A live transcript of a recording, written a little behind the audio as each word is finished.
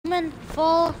Human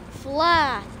Fall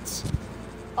Flat.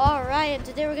 Alright, and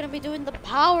today we're going to be doing the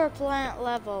power plant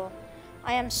level.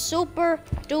 I am super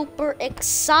duper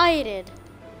excited.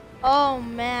 Oh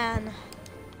man.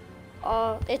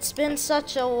 It's been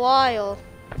such a while.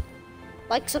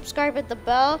 Like, subscribe, hit the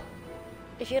bell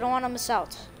if you don't want to miss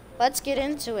out. Let's get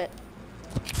into it.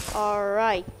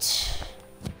 Alright.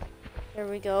 There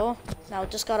we go. Now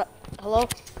just gotta... Hello?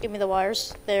 Give me the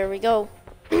wires. There we go.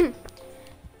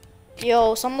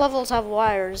 Yo, some levels have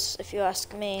wires, if you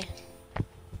ask me.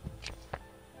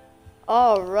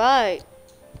 Alright.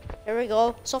 There we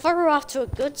go. So far we're off to a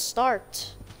good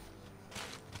start.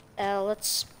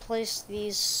 Let's place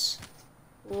these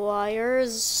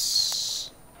wires.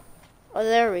 Oh,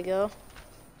 there we go.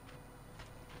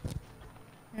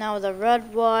 Now the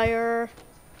red wire.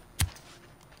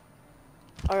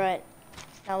 Alright.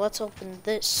 Now let's open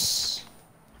this.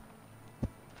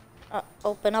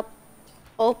 Open up.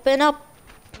 Open up.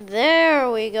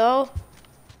 There we go.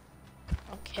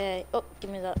 Okay. Oh, give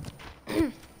me that.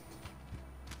 Okay.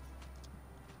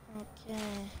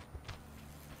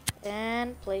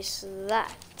 And place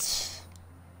that.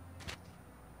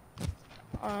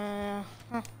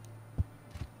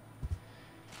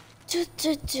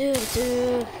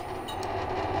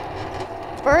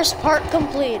 First part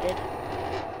completed.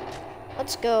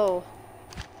 Let's go.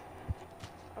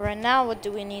 Alright, now what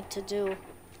do we need to do?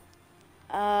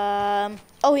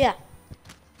 Oh yeah.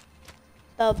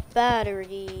 The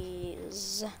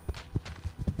batteries.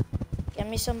 Get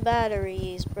me some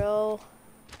batteries, bro.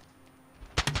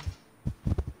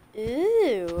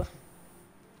 Ooh.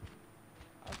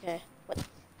 Okay, what?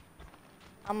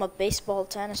 I'm a baseball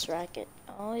tennis racket.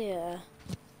 Oh yeah.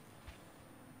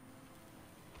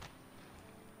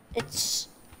 It's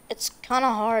kind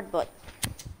of hard, but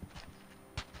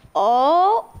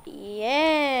oh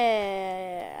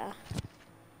yeah.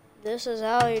 This is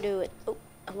how you do it. Oh,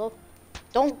 hello.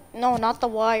 No, not the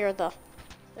wire. There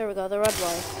we go. The red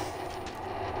wire.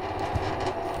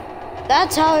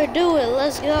 That's how you do it.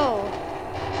 Let's go.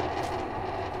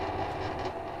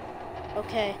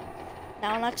 Okay.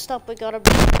 Now next up we gotta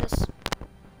bring this.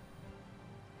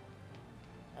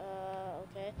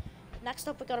 Okay. Next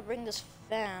up we gotta bring this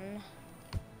fan.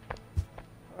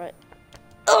 Right.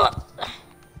 Ugh.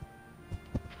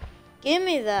 Give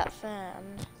me that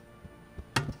fan.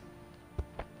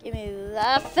 Give me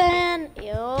that fan.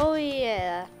 Oh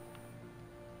yeah.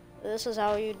 This is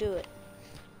how you do it.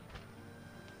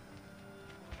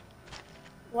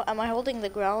 What, am I holding the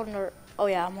ground or? Oh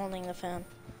yeah, I'm holding the fan.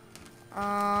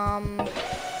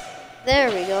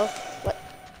 There we go. What?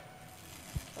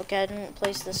 Okay, I didn't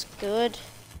place this good.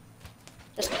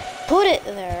 Just put it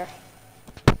there.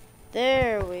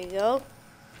 There we go.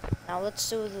 Now let's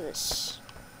do this.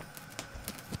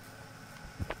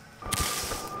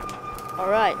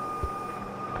 Alright.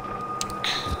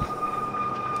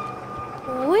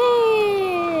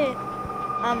 Whee!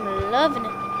 I'm loving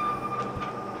it.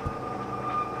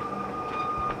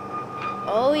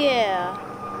 Oh yeah,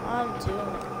 I'm doing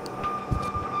it.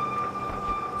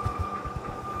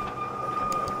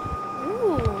 Okay.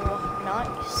 Ooh,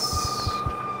 nice.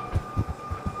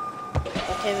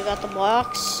 Okay, we got the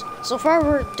blocks. So far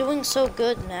we're doing so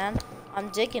good, man. I'm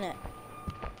digging it.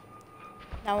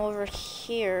 Now over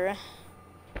here,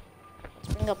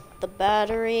 let's bring up the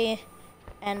battery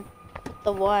and put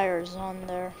the wires on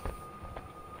there.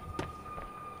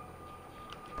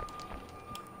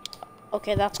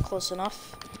 Okay, that's close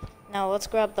enough. Now let's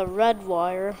grab the red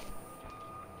wire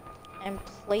and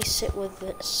place it with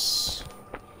this.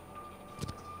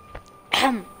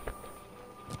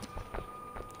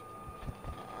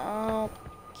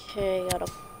 Okay,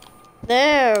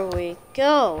 there we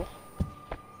go.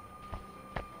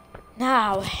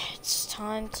 Now it's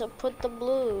time to put the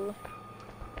blue.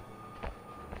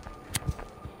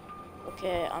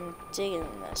 Okay, I'm digging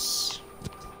this.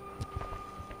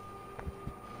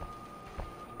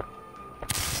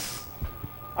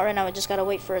 Alright, now we just gotta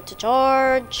wait for it to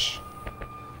charge.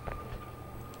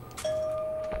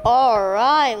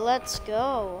 Alright, let's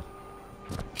go.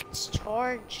 It's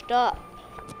charged up.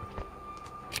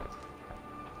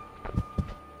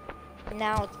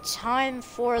 Now, time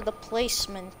for the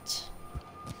placement.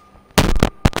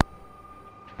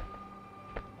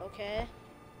 Okay.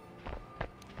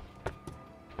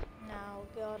 Now,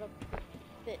 gotta put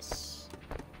this.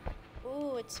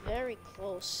 Ooh, it's very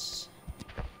close,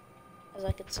 as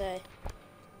I could say.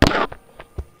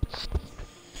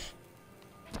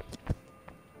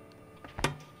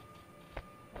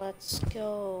 Let's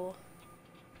go.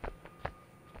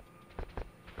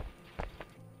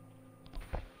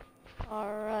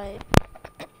 Alright.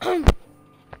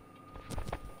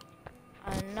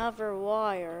 another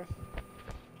wire.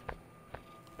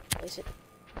 Place it.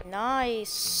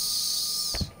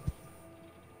 Nice.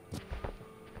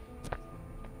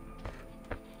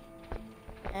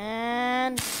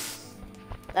 And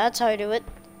that's how you do it.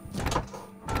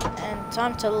 And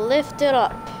time to lift it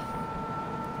up.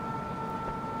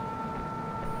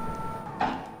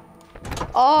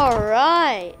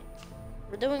 Alright.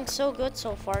 We're doing so good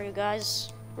so far, you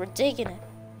guys. We're digging it.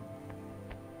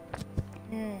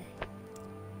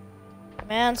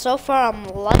 Man, so far I'm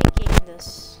liking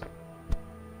this.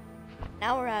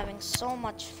 Now we're having so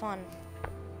much fun.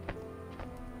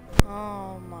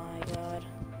 Oh my god.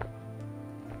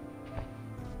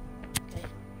 Okay.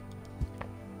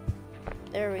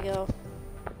 There we go.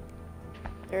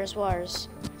 There's wires.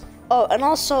 Oh, and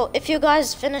also, if you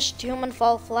guys finished Human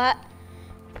Fall Flat,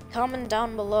 comment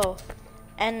down below.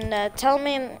 And tell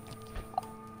me...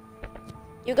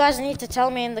 You guys need to tell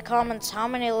me in the comments how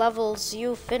many levels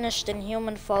you finished in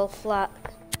Human Fall Flat.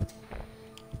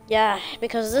 Yeah,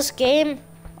 because this game,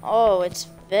 oh, it's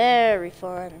very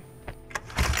fun.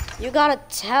 You gotta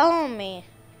tell me.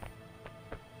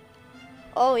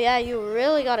 Oh yeah, you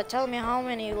really gotta tell me how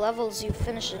many levels you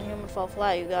finished in Human Fall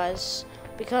Flat, you guys.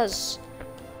 Because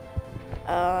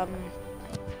the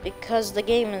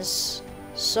game is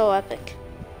so epic.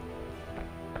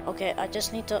 Okay, I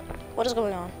just need to, what is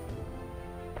going on?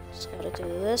 Just gotta do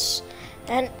this,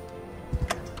 and,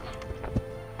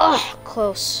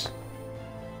 close.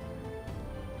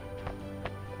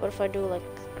 What if I do like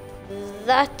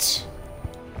that?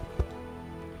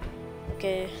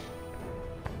 Okay.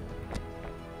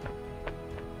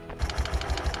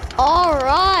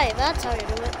 Alright, that's how you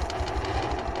do it.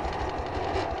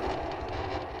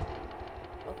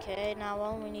 Okay, now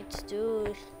all we need to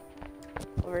do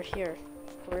over here,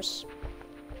 of course.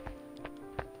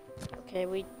 Okay,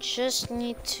 we just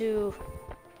need to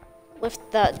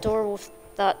lift that door with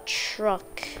that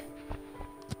truck.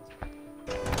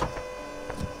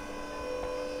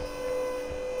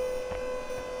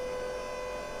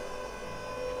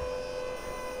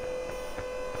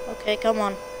 Okay, come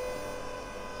on.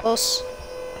 Close.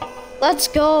 Let's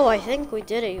go! I think we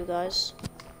did it, you guys.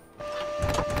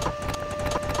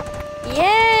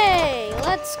 Yay!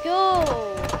 Let's go!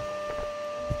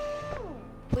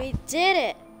 We did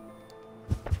it!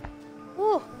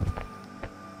 Woo!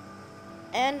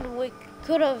 And we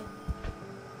couldn't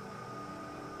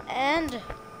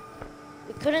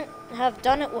have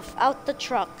done it without the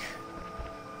truck.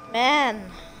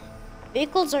 Man,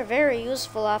 vehicles are very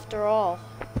useful after all.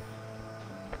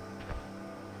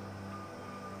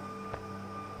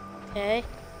 Okay,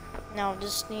 now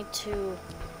just need to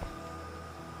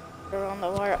put around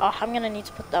the wire. Oh, I'm gonna need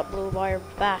to put that blue wire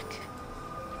back.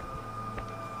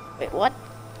 Wait, what?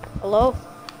 Hello?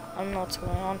 I don't know what's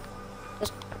going on.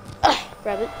 Just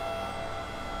grab it.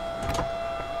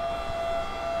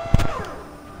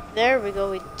 There we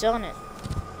go, we done it.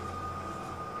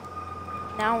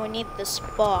 Now we need this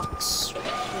box right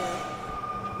here.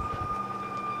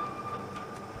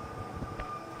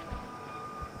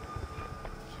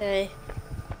 Okay.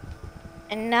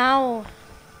 And now,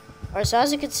 so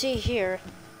as you can see here,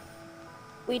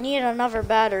 we need another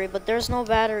battery, but there's no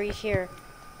battery here.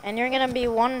 And you're gonna be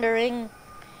wondering,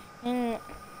 how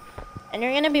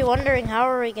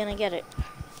are we gonna get it?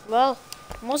 Well,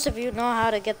 most of you know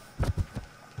how to get,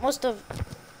 most of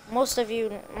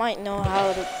you might know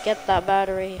how to get that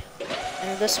battery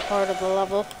in this part of the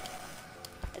level.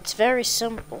 It's very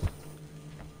simple.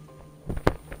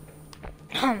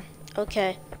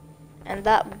 Okay, and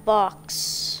that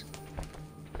box,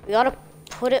 we gotta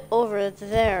put it over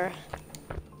there.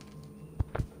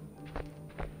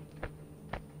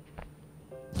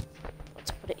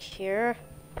 Let's put it here.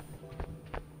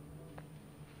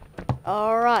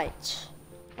 Alright,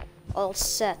 all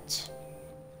set.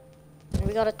 And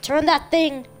we gotta turn that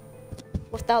thing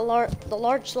with that the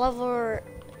large lever.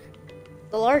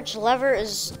 The large lever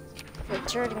is for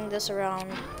turning this around.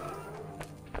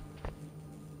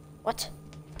 What?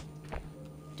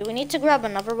 Do we need to grab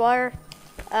another wire?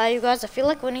 You guys, I feel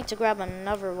like we need to grab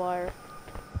another wire.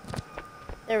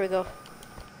 There we go.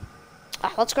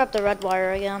 Let's grab the red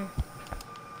wire again.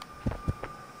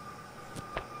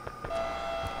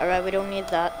 Alright, we don't need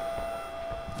that.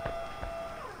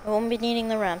 We won't be needing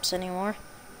the ramps anymore.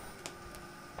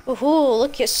 Woohoo,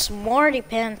 look at Smarty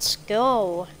Pants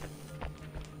go.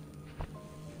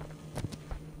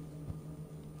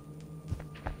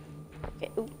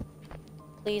 Okay, ooh.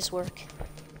 Please work.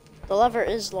 The lever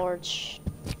is large.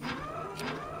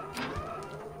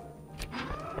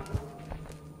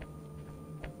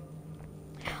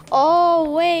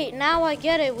 Oh, wait, now I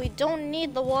get it. We don't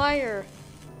need the wire.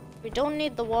 We don't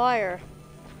need the wire.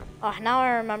 Ah, now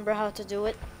I remember how to do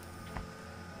it.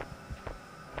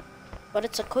 But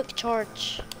it's a quick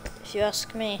charge, if you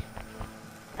ask me.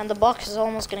 And the box is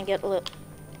almost gonna get lit.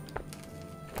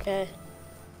 Okay.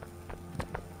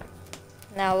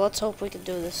 Now let's hope we can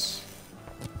do this.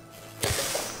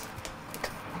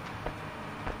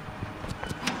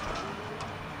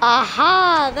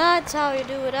 Aha! That's how you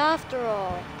do it after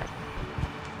all.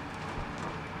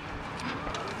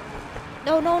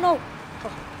 No, no, no.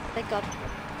 Oh, thank God.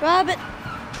 Grab it.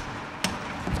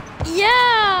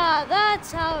 Yeah!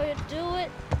 That's how you do it.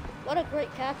 What a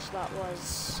great catch that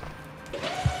was.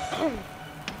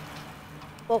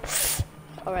 Whoa.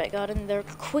 Alright, got in there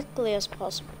quickly as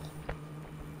possible.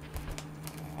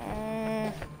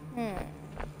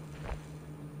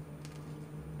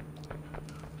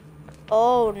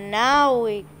 Oh, now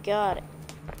we got it.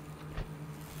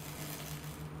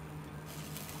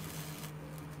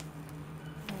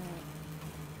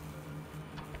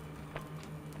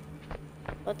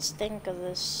 Let's think of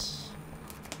this.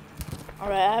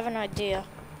 Alright, I have an idea,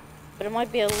 but it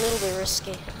might be a little bit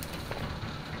risky.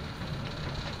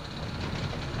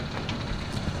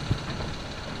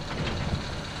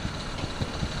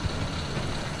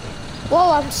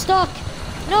 Whoa, I'm stuck!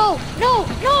 No, no,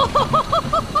 no!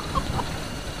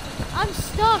 I'm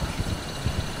stuck!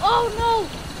 Oh no!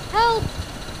 Help!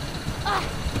 Ah.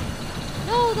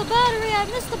 No, the battery! I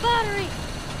missed the battery!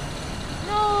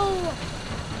 No!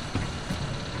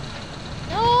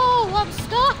 No! I'm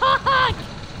stuck!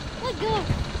 Let go!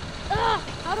 Ah,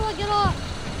 how do I get off?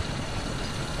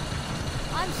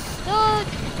 I'm stuck!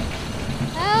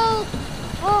 Help!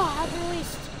 Oh, I'm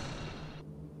released.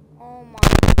 Oh my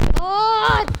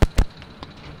God!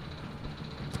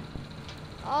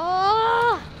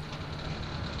 Ah!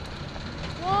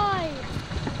 Why?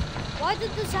 Why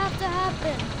did this have to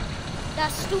happen?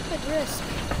 That stupid risk.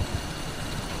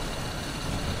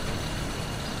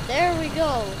 There we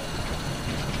go.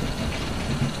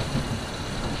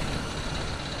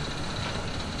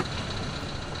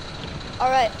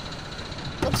 Alright.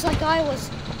 Looks like I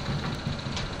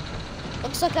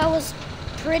was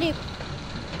pretty...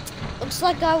 Looks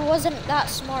like I wasn't that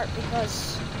smart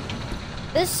because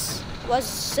this was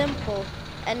simple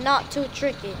and not too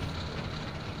tricky.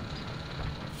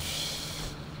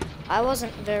 I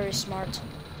wasn't very smart,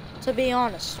 to be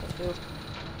honest with you.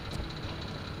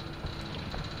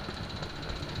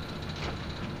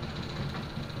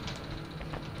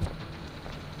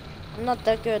 I'm not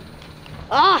that good.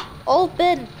 Ah!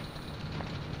 Open!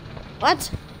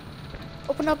 What?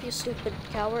 Open up, you stupid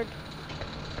coward.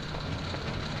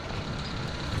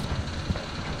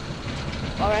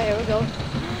 Alright, here we go.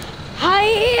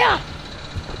 Hiya!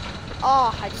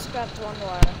 Oh, I just grabbed one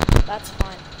wire. That's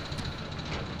fine.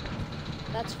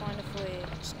 That's fine if we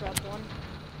just grab one.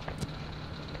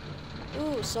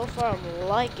 Ooh, so far I'm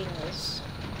liking this.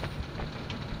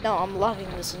 No, I'm loving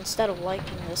this instead of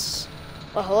liking this.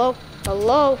 Oh, hello?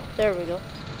 Hello? There we go.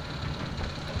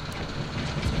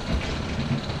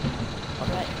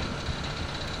 Alright.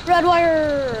 Red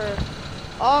wire!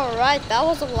 Alright, that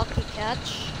was a lucky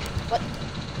catch. What?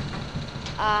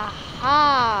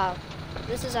 Aha!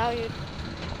 This is how you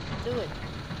do it.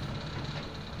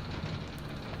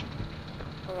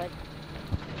 Alright.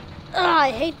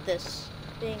 I hate this.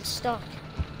 Being stuck.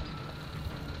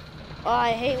 Oh,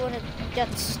 I hate when it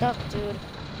gets stuck, dude.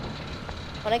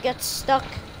 When it gets stuck,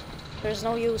 there's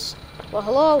no use. Well,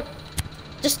 hello?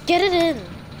 Just get it in.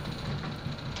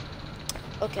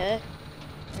 Okay.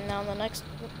 And now the next.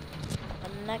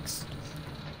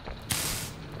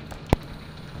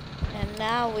 And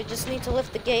now we just need to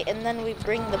lift the gate and then we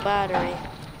bring the battery.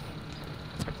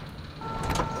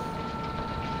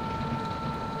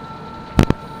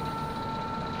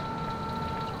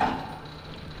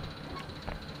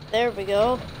 There we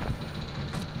go.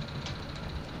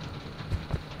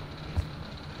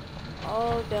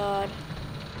 Oh God.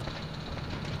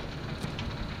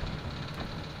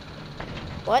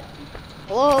 What?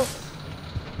 Hello?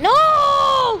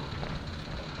 No!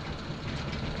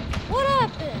 What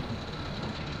happened?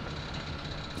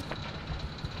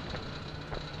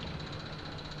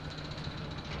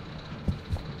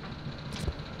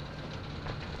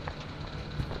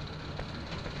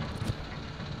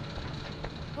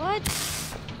 What?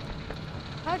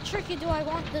 How tricky do I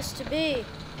want this to be?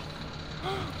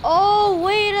 Oh,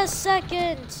 wait a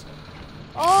second.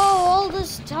 Oh, all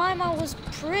this time I was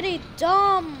pretty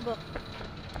dumb.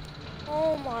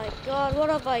 Oh my God, what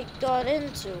have I got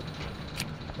into?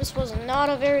 This was not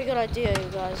a very good idea, you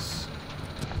guys.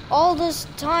 All this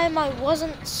time I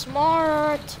wasn't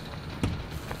smart.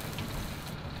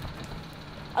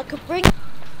 I could bring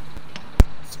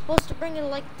supposed to bring it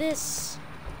like this.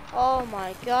 Oh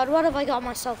my god, what have I got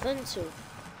myself into?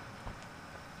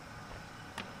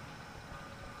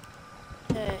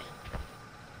 Okay.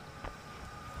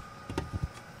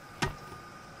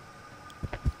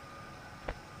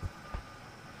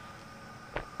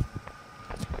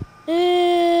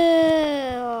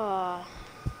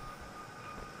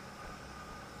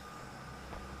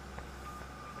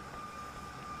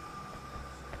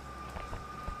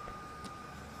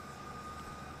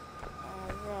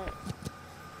 Alright.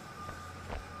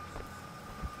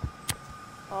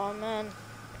 Oh man.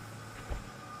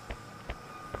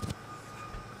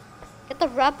 Get the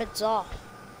rapids off.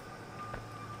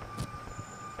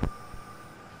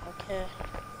 Okay.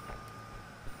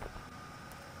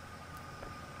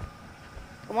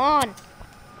 Come on.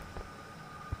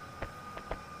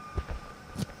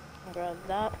 Grab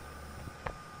that.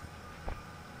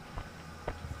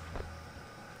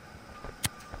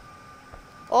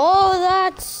 Oh,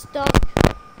 that's stuck.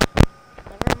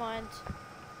 Never mind.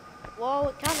 Whoa,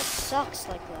 it kind of sucks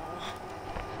like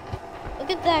that. Look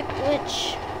at that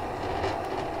glitch.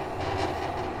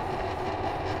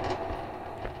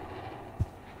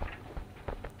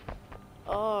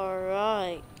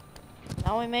 Alright.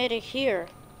 Now we made it here.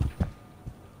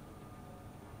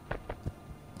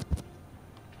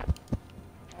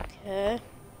 Okay.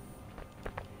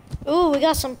 Ooh, we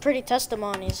got some pretty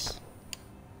testimonies.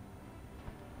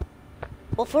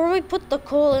 Before we put the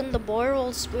coal in the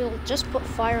boils, we'll just put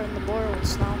fire in the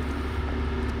boils now.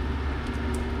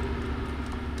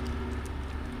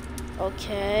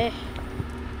 Okay.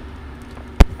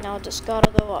 Now just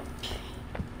gotta go up.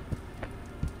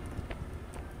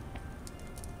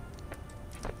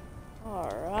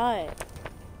 Alright.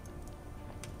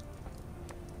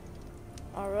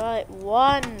 Alright,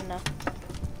 one.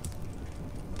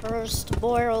 First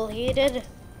boil heated.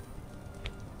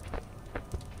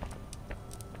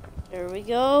 There we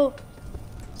go.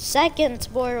 Second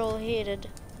boil heated.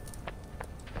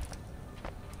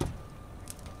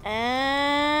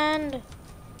 And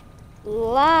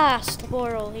last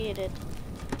boil heated.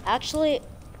 Actually,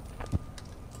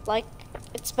 like,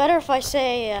 it's better if I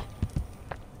say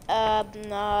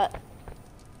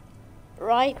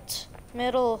right,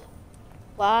 middle,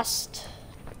 last,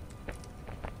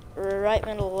 right,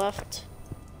 middle, left.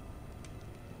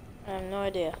 I have no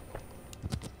idea.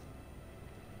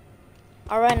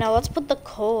 Alright, now let's put the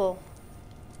coal.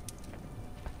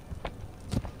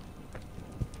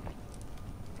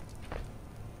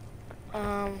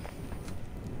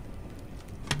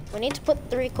 We need to put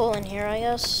 3 coal in here, I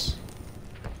guess.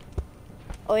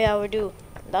 Oh yeah, we do.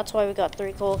 That's why we got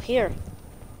 3 coal here.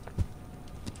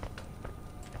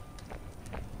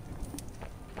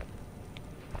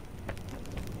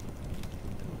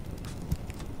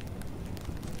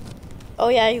 Oh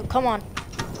yeah, you come on.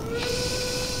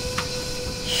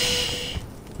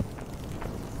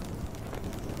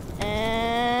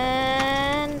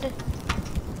 And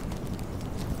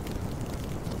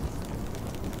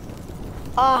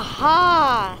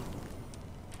aha!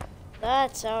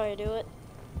 That's how I do it.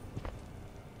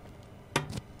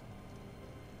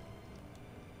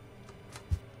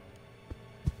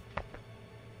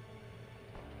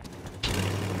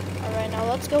 Alright, now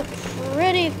let's go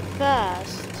pretty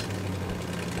fast.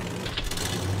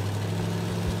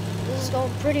 This is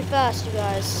going pretty fast, you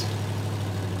guys.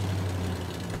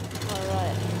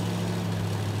 Alright.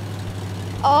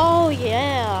 Oh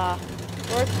yeah!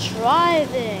 We're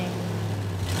driving!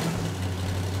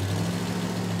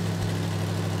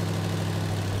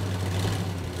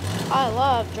 I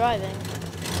love driving.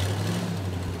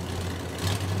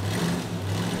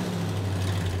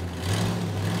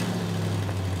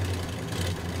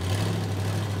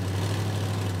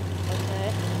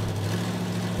 Okay.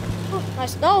 Oh,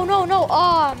 nice. No, no, no!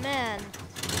 Aw, man.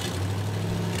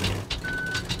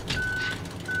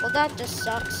 Well, that just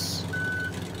sucks.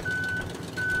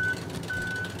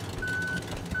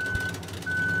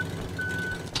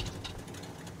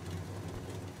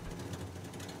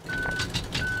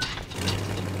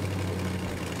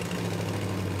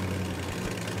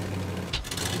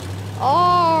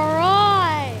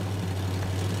 Alright!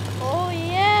 Oh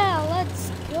yeah,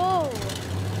 let's go!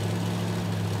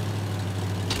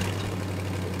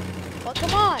 Well,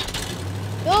 come on!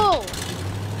 Go!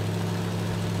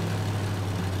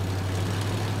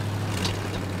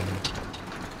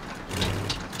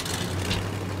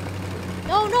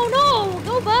 No, no, no!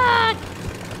 Go back!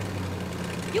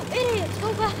 You idiots,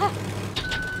 go back!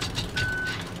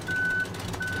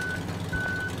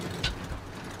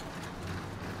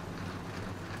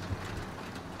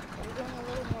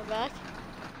 Back.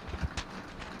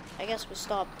 I guess we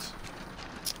stopped.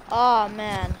 Oh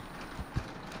man.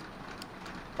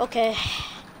 Okay.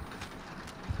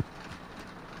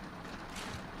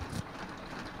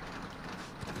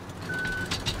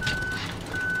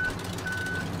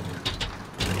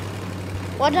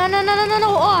 What? No, no, no, no, no,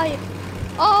 no.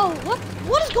 Oh,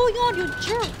 what is going on, you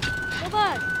jerk? Go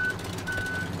back.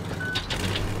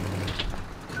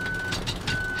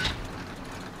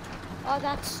 Oh,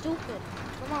 that's stupid.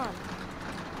 Come on.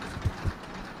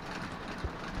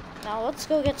 Now let's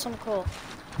go get some coal.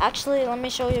 Actually, let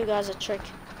me show you guys a trick.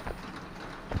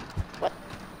 What?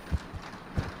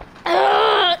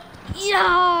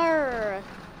 Yar!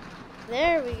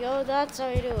 There we go. That's how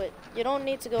you do it. You don't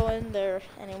need to go in there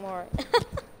anymore.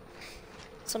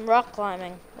 Some rock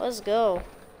climbing. Let's go.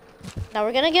 Now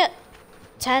we're gonna get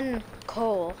 10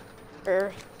 coal.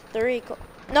 Or 3 coal.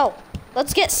 No,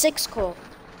 let's get 6 coal.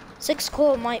 6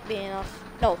 coal might be enough.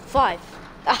 No, 5.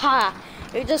 Aha!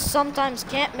 You just sometimes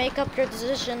can't make up your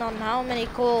decision on how many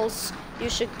coals you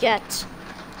should get.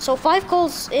 So 5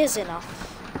 coals is enough.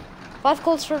 5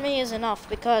 coals for me is enough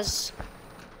because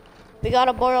we got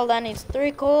a boil that needs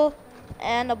 3 coal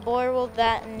and a boil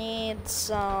that needs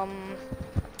 2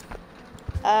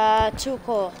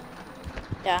 coal.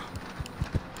 Yeah.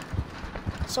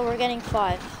 So we're getting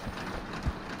 5.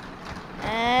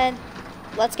 And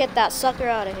let's get that sucker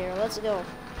out of here. Let's go.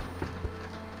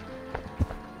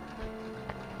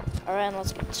 Alright,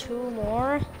 let's get 2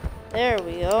 more. There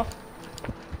we go.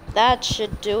 That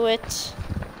should do it.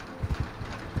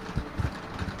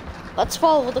 Let's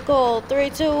follow the goal. 3,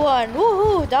 2, 1.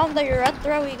 Woohoo! Down the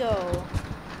urethra we go.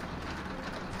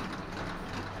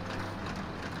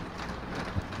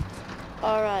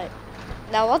 Alright.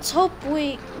 Now let's hope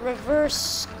we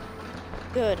reverse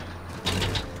good.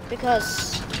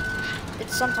 Because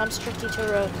it's sometimes tricky to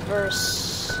reverse.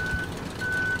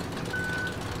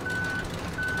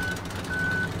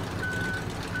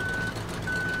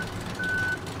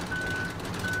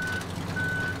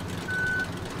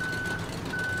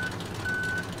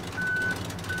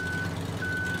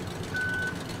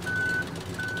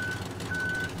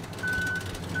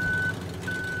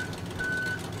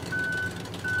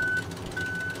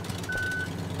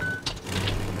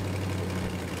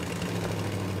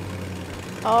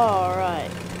 All right.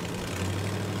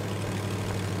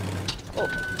 Oh.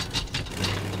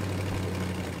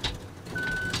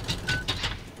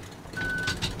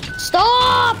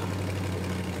 Stop!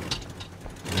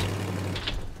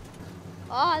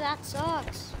 Oh, that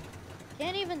sucks.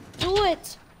 Can't even do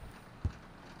it.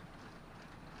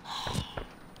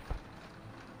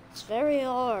 It's very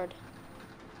hard.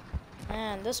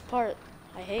 Man, this part,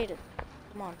 I hate it.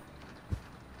 Come on.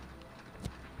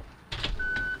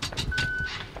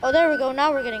 Oh, there we go.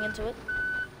 Now we're getting into it.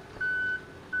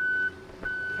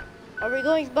 Are we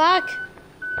going back?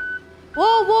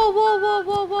 Whoa, whoa, whoa, whoa,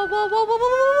 whoa, whoa, whoa, whoa, whoa,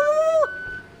 whoa, whoa!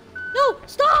 No,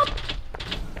 stop!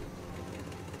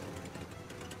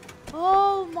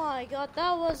 Oh my god,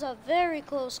 that was a very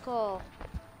close call.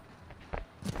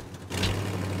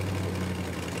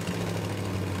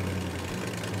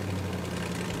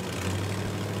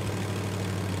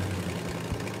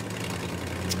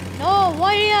 No,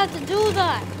 why do you have to do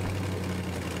that?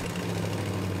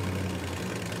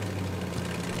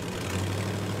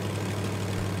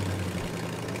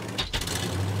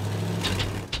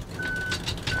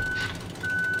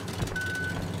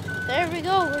 There we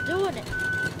go, we're doing it.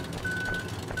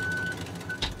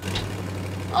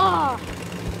 Ah!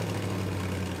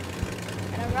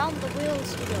 And around the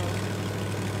wheels we go.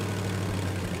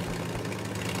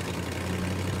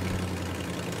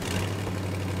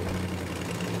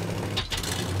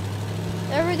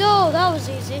 There we go, that was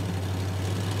easy.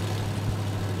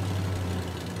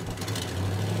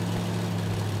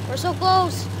 We're so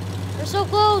close. We're so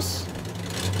close.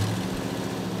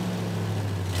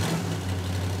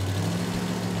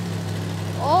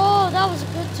 Oh, that was a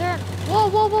good turn. Whoa,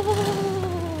 whoa, whoa, whoa, whoa, whoa,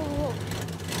 whoa,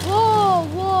 whoa,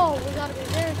 whoa, whoa. We gotta be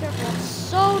very careful. I'm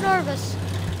so nervous.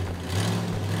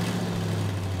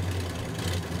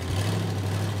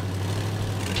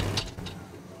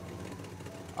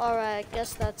 Alright, I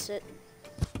guess that's it.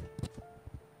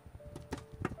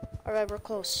 Alright, we're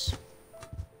close.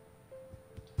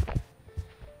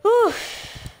 Whew.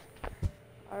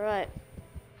 Alright.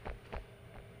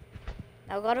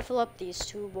 Now I gotta fill up these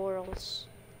 2 barrels.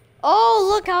 Oh,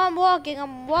 look how I'm walking.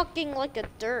 I'm walking like a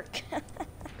dirk.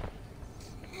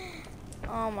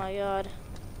 Oh my god.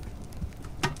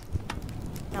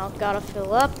 Now gotta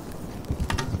fill up.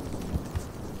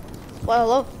 Well,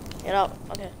 hello. Get out.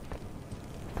 Okay.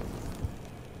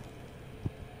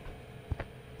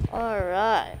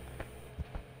 Alright.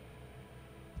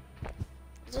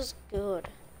 This is good.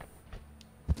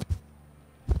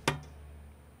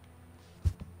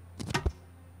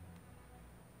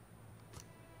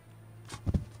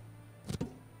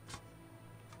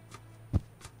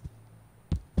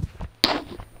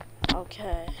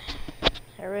 Okay,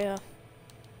 here we go.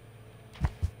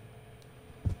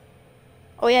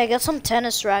 Oh yeah, get some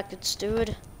tennis rackets,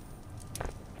 dude.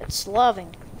 It's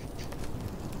loving.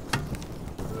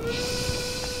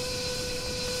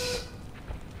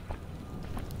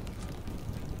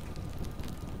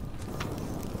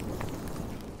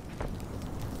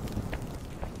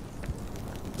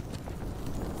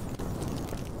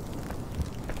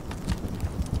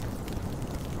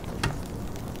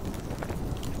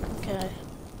 Okay.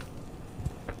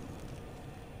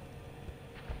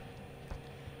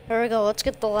 Here we go, let's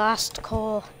get the last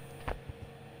coal.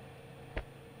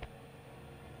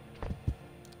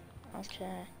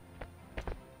 Okay.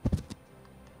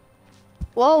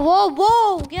 Whoa, whoa,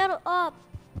 whoa! Get up!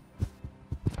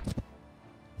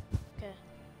 Okay.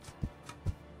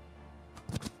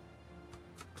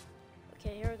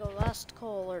 Okay, here we go, last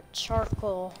coal, or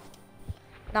charcoal.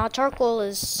 Now charcoal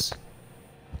is,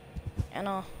 you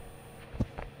know.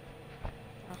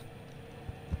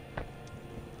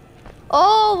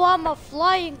 Oh, I'm a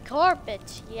flying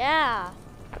carpet, yeah.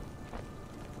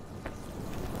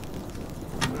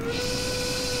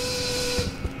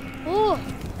 Ooh,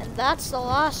 and that's the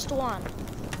last one.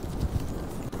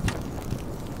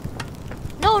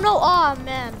 No, oh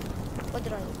man. What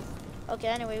did I do? Okay,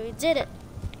 anyway, we did it.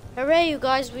 Hooray, you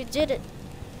guys, we did it.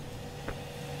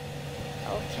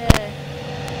 Okay.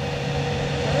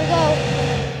 Here we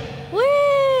go.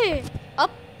 Whee!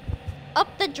 Up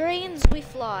the drains we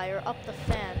fly, or up the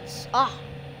fans. Ah.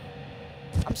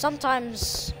 I'm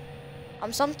sometimes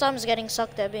getting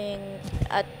sucked at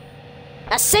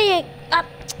saying.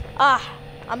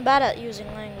 I'm bad at using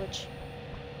language.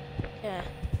 Yeah.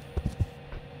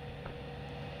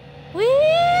 Whee!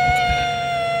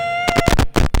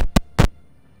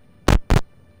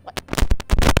 What?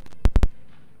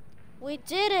 We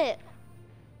did it.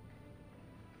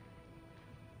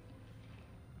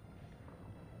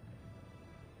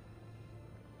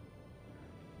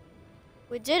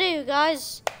 We did it, you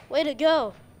guys. Way to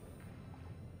go.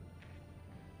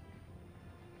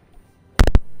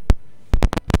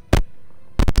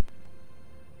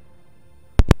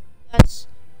 Guys,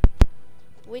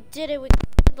 we did it.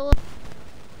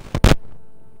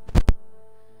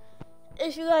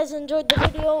 If you guys enjoyed the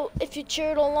video, if you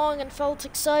cheered along and felt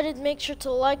excited, make sure to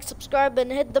like, subscribe,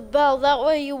 and hit the bell. That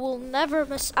way you will never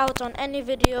miss out on any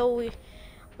video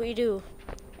we do.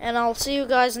 And I'll see you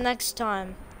guys next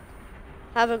time.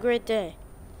 Have a great day.